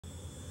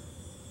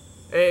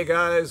Hey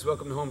guys,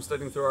 welcome to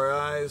Homesteading Through Our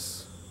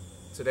Eyes.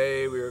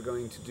 Today we are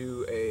going to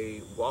do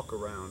a walk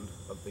around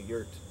of the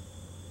yurt.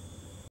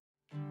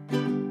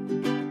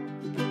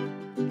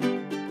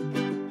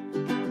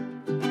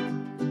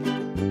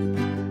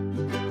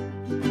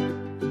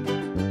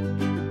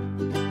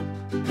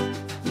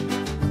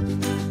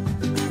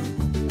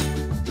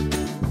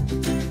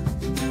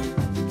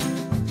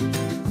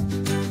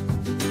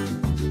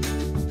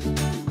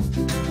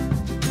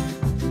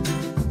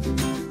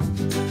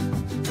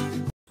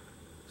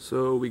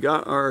 So we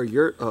got our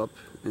yurt up,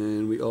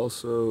 and we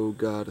also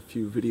got a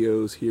few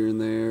videos here and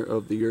there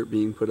of the yurt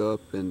being put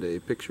up and a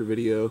picture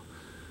video.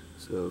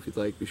 So if you'd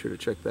like, be sure to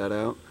check that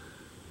out.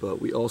 But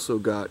we also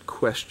got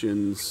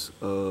questions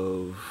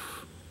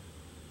of,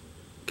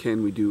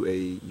 can we do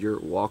a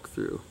yurt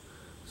walkthrough?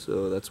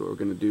 So that's what we're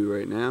going to do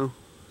right now.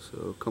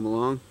 So come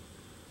along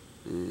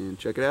and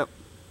check it out.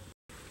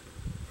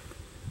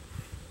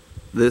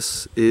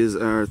 This is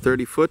our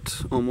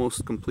 30-foot,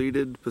 almost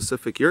completed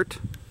Pacific yurt.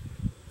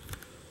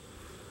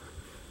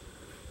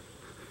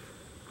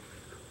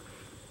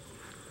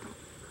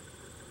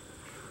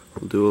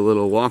 We'll do a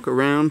little walk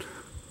around,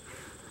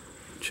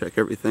 check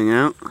everything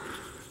out.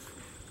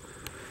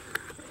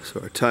 So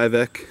our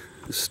Tyvek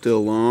is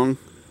still long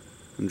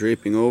and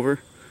draping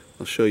over.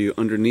 I'll show you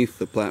underneath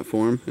the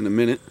platform in a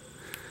minute.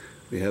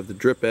 We have the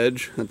drip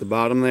edge at the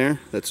bottom there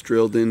that's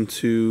drilled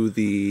into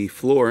the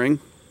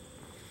flooring,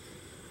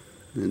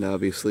 and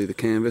obviously the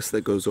canvas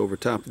that goes over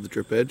top of the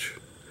drip edge.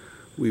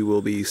 We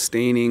will be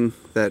staining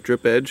that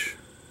drip edge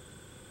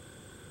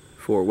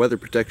for weather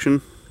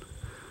protection,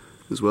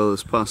 as well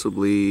as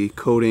possibly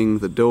coating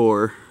the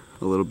door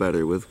a little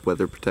better with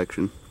weather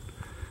protection.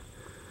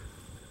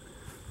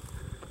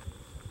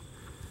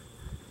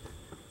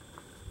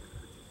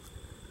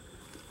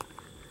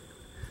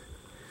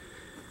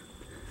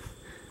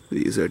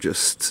 These are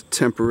just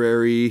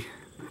temporary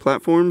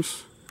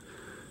platforms.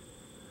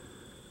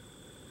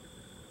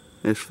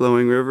 There's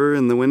flowing river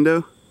in the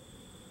window.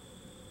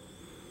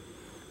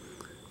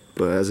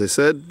 But as I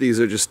said,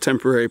 these are just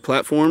temporary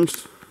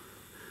platforms.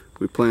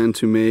 We plan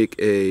to make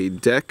a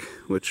deck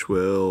which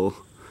will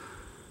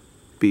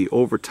be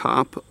over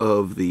top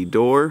of the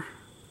door,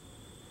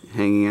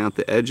 hanging out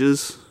the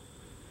edges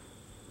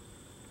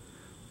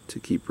to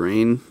keep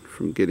rain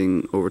from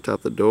getting over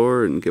top the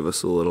door and give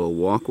us a little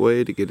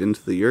walkway to get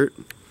into the yurt.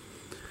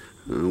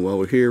 While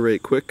we're here,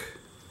 right quick,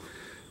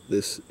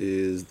 this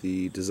is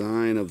the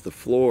design of the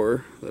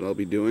floor that I'll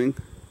be doing.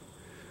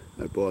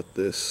 I bought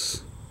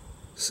this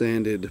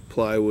sanded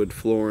plywood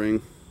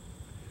flooring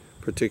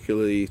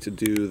particularly to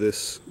do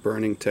this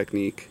burning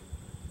technique.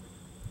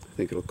 I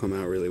think it'll come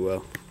out really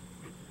well.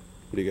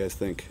 What do you guys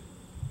think?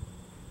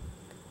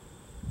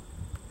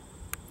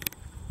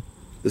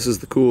 This is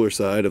the cooler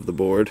side of the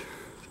board.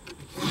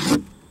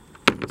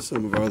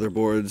 Some of our other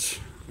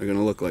boards are going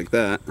to look like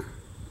that,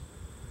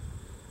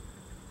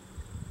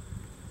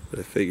 but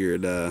I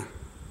figured it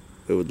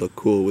would look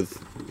cool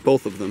with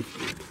both of them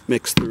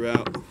mixed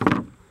throughout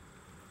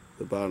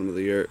the bottom of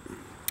the yurt.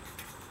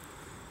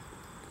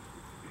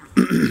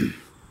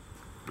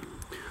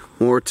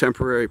 More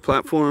temporary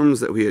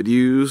platforms that we had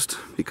used,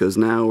 because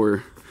now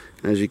we're,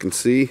 as you can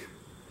see,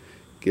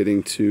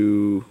 getting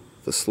to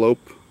the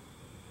slope,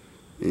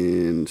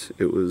 and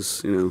it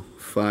was,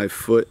 5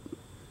 foot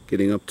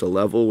getting up to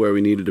level where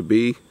we needed to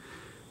be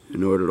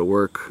in order to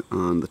work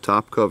on the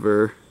top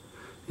cover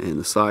and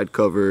the side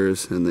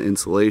covers and the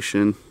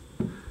insulation.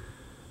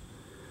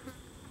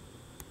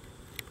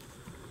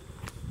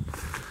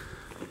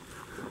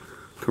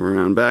 Come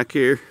around back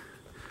here.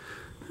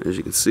 As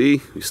you can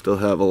see, we still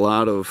have a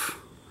lot of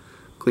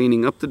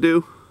cleaning up to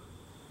do.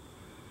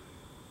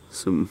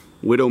 Some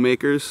widow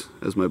makers,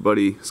 as my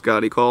buddy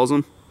Scotty calls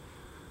them,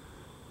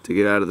 to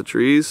get out of the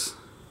trees.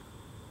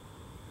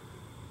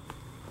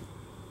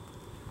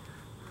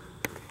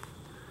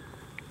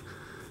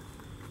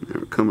 Now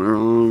we're coming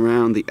all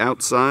around the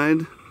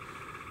outside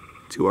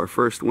to our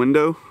first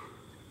window.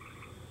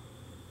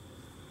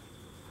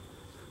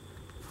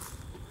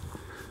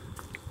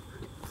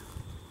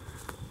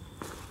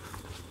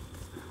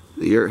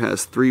 The yurt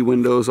has 3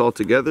 windows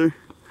altogether.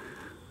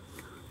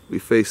 We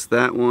face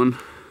that one.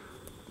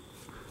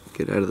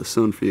 Get out of the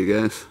sun for you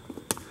guys.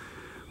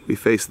 We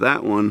face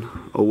that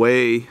one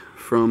away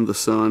from the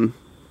sun,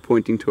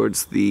 pointing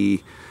towards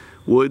the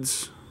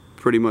woods,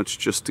 pretty much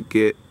just to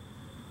get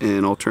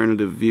an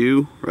alternative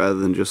view rather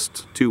than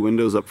just 2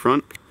 windows up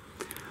front.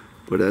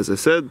 But as I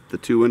said, the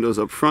 2 windows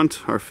up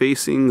front are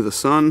facing the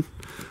sun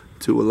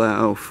to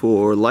allow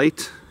for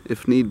light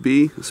if need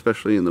be,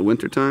 especially in the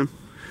winter time,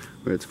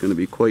 where it's going to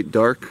be quite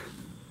dark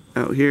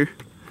out here.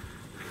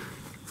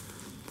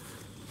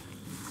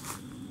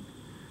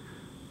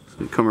 So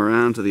we come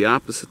around to the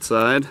opposite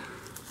side,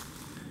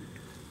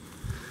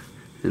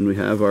 and we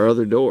have our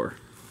other door.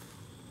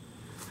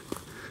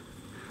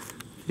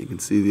 You can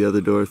see the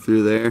other door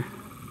through there.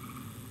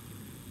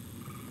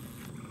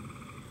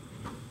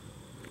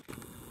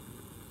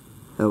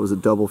 That was a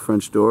double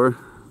French door.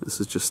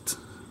 This is just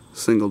a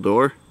single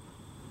door.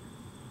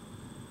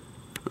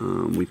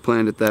 We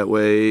planned it that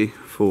way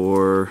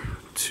for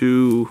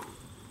 2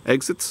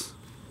 exits,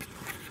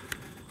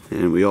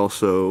 and we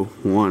also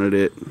wanted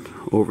it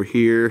over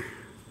here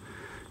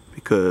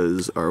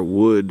because our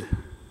wood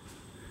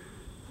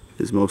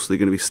is mostly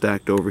going to be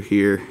stacked over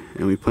here,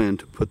 and we plan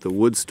to put the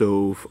wood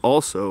stove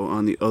also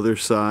on the other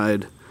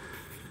side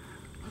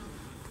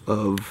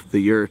of the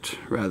yurt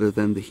rather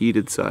than the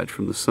heated side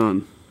from the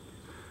sun.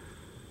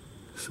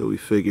 So we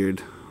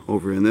figured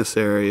over in this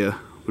area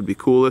would be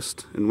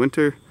coolest in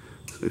winter,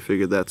 so we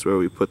figured that's where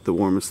we put the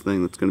warmest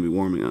thing that's going to be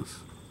warming us.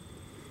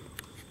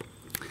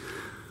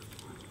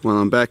 While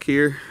I'm back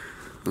here,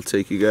 I'll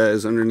take you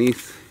guys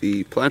underneath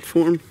the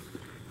platform.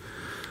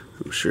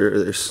 I'm sure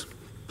there's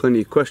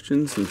plenty of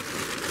questions and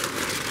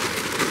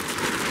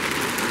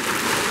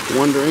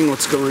wondering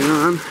what's going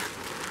on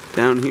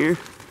down here.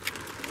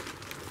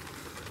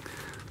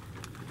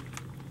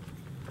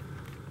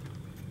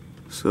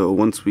 So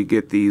once we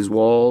get these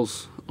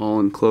walls all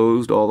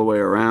enclosed all the way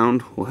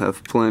around, we'll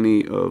have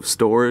plenty of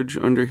storage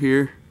under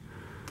here,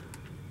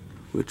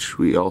 which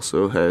we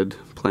also had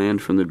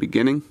planned from the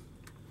beginning.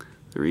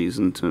 The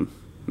reason to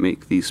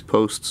make these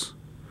posts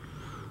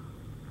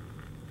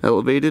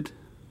elevated.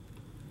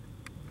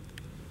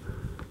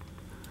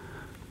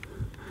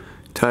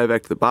 Tie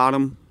back to the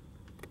bottom,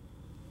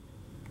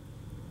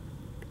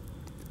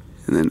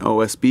 and then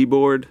OSB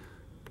board,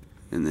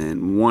 and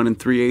then 1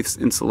 3/8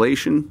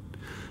 insulation,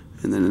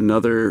 and then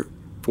another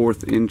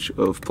 1/4 inch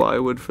of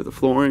plywood for the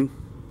flooring.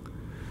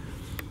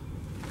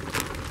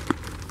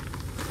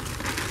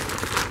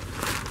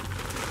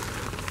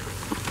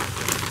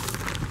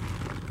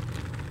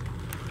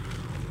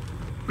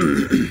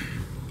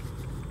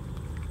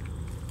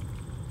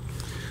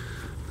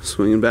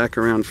 Swinging back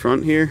around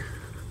front here.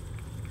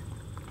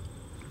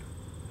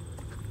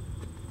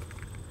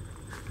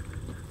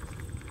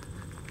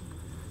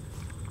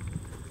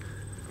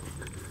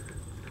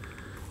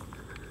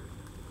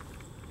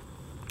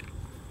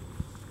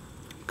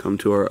 Come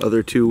to our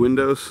other 2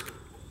 windows,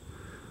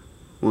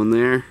 one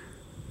there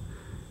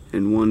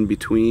and one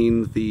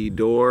between the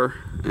door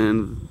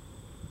and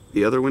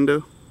the other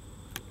window.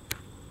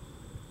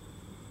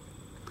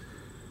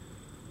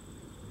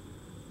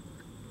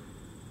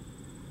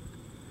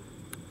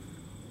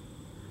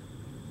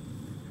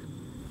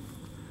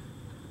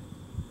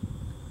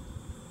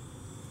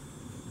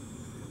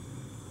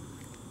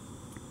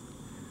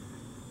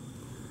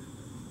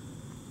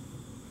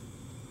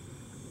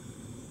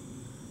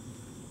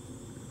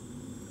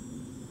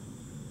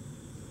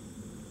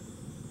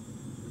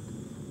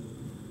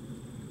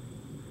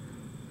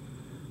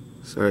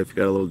 Sorry if you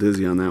got a little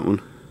dizzy on that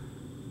one.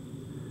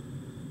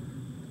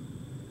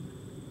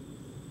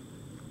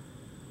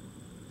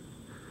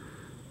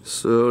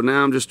 So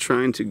now I'm just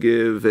trying to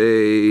give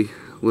a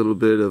little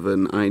bit of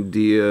an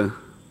idea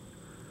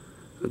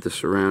of the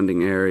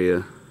surrounding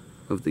area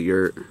of the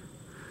yurt.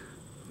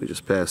 We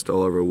just passed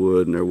all of our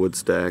wood and our wood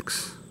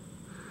stacks.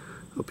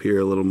 Up here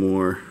a little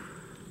more.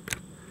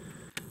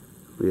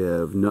 We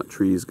have nut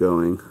trees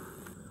going.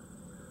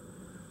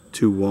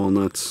 2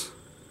 walnuts.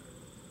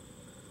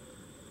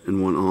 And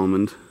 1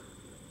 almond.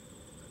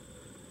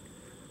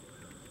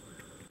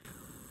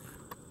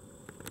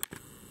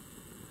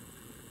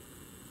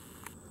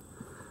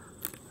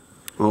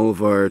 All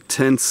of our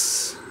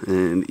tents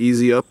and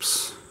easy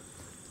ups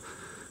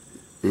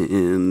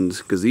and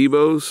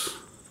gazebos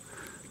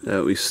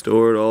that we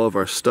stored all of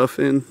our stuff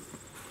in.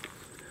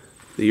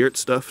 The yurt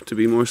stuff, to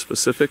be more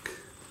specific,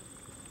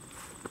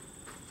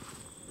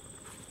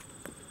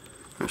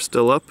 are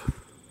still up.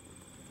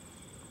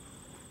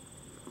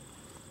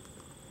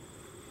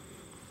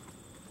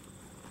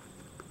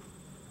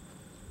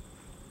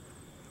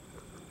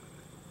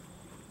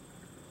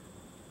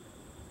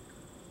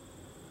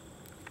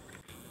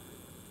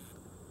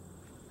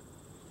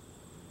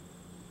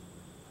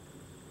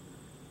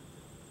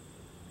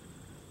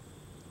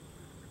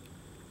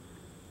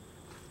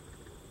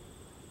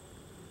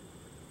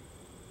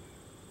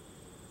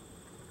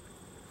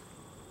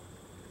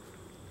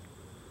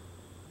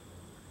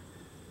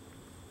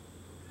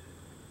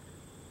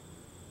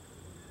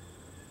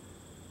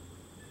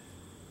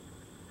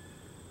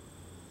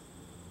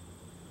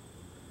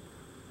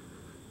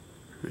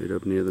 Right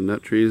up near the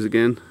nut trees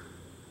again.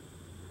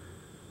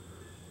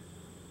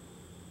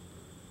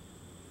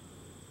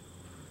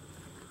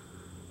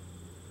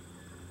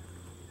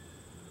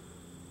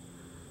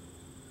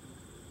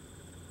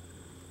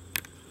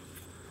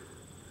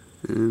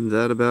 And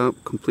that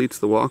about completes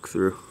the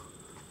walkthrough.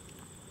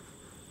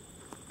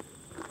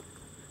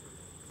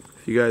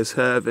 If you guys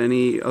have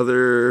any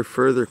other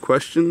further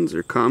questions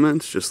or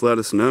comments, just let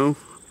us know.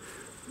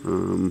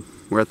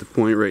 We're at the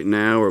point right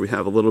now where we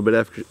have a little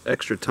bit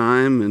extra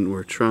time, and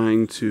we're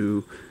trying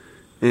to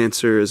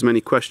answer as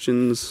many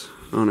questions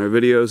on our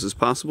videos as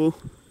possible.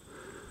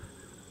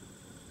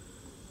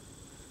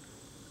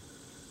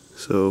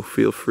 So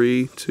feel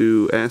free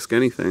to ask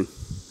anything.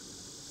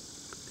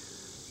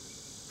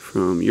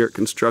 From yurt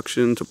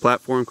construction to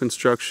platform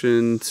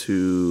construction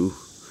to,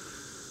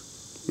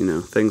 you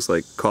know, things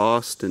like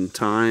cost and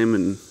time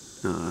and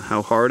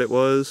how hard it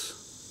was.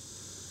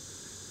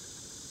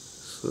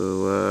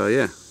 So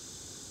yeah,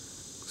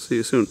 see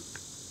you soon.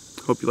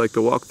 Hope you like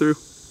the walkthrough.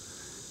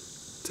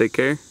 Take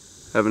care.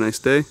 Have a nice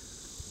day.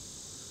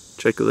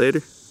 Check you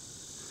later.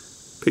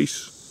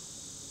 Peace.